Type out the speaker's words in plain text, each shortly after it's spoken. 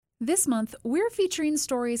This month, we're featuring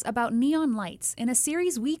stories about neon lights in a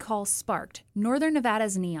series we call Sparked, Northern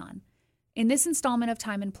Nevada's Neon. In this installment of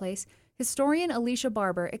Time and Place, historian Alicia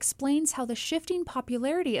Barber explains how the shifting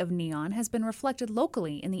popularity of neon has been reflected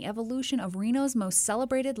locally in the evolution of Reno's most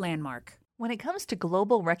celebrated landmark. When it comes to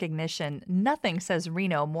global recognition, nothing says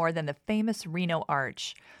Reno more than the famous Reno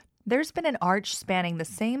Arch. There's been an arch spanning the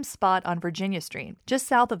same spot on Virginia Street, just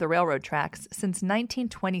south of the railroad tracks, since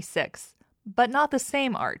 1926. But not the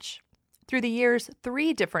same arch. Through the years,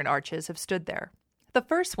 3 different arches have stood there. The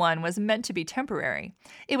first one was meant to be temporary.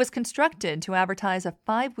 It was constructed to advertise a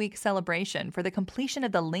 5-week celebration for the completion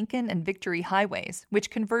of the Lincoln and Victory highways, which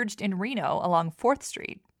converged in Reno along 4th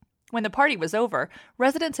Street. When the party was over,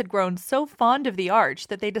 residents had grown so fond of the arch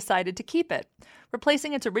that they decided to keep it,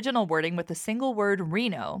 replacing its original wording with the single word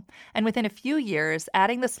Reno, and within a few years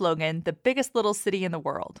adding the slogan, "The biggest little city in the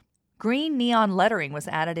world." Green neon lettering was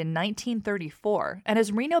added in 1934, and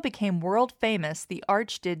as Reno became world famous, the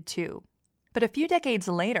arch did too. But a few decades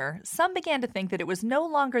later, some began to think that it was no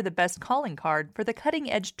longer the best calling card for the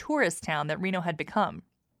cutting-edge tourist town that Reno had become.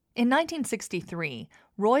 In 1963,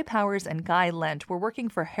 Roy Powers and Guy Lent were working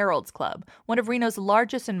for Harold's Club, one of Reno's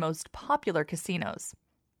largest and most popular casinos.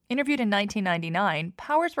 Interviewed in 1999,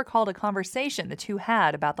 Powers recalled a conversation the two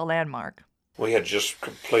had about the landmark. We had just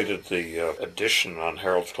completed the addition on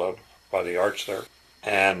Harold's Club by the arch there,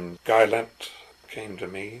 and Guy Lent came to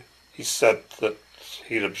me. He said that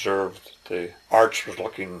he'd observed the arch was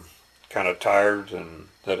looking kind of tired and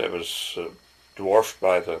that it was dwarfed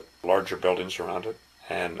by the larger buildings around it,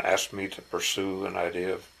 and asked me to pursue an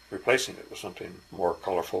idea of replacing it with something more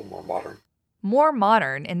colorful, more modern. More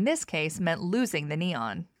modern, in this case, meant losing the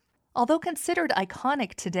neon. Although considered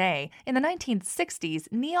iconic today, in the 1960s,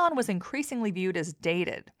 neon was increasingly viewed as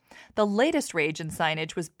dated. The latest rage in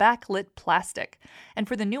signage was backlit plastic, and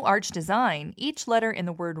for the new arch design, each letter in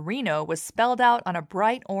the word Reno was spelled out on a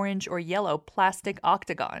bright orange or yellow plastic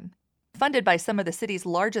octagon. Funded by some of the city's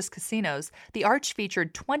largest casinos, the arch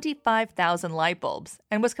featured 25,000 light bulbs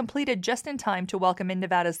and was completed just in time to welcome in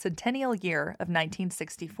Nevada's centennial year of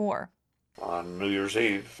 1964. On New Year's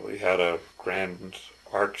Eve, we had a grand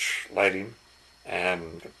arch lighting,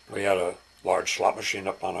 and we had a large slot machine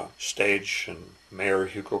up on a stage, and Mayor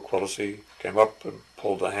Hugo Quillisi came up and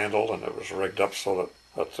pulled the handle, and it was rigged up so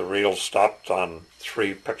that the reel stopped on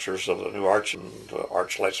 3 pictures of the new arch, and the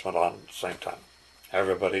arch lights went on at the same time.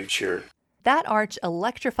 Everybody cheered. That arch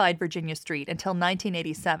electrified Virginia Street until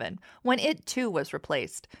 1987, when it too was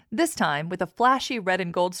replaced, this time with a flashy red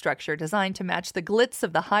and gold structure designed to match the glitz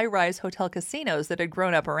of the high-rise hotel casinos that had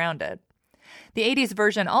grown up around it. The 80s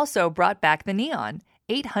version also brought back the neon,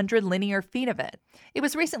 800 linear feet of it. It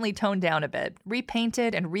was recently toned down a bit,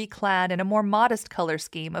 repainted and reclad in a more modest color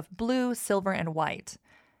scheme of blue, silver, and white.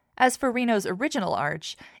 As for Reno's original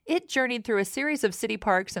arch, it journeyed through a series of city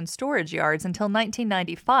parks and storage yards until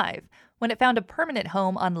 1995, when it found a permanent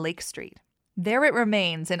home on Lake Street. There it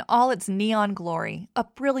remains in all its neon glory, a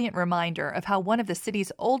brilliant reminder of how one of the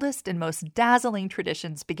city's oldest and most dazzling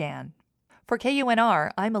traditions began. For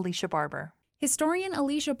KUNR, I'm Alicia Barber. Historian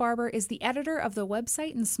Alicia Barber is the editor of the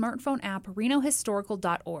website and smartphone app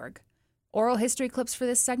renohistorical.org. Oral history clips for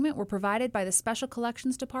this segment were provided by the Special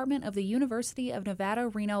Collections Department of the University of Nevada,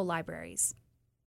 Reno Libraries.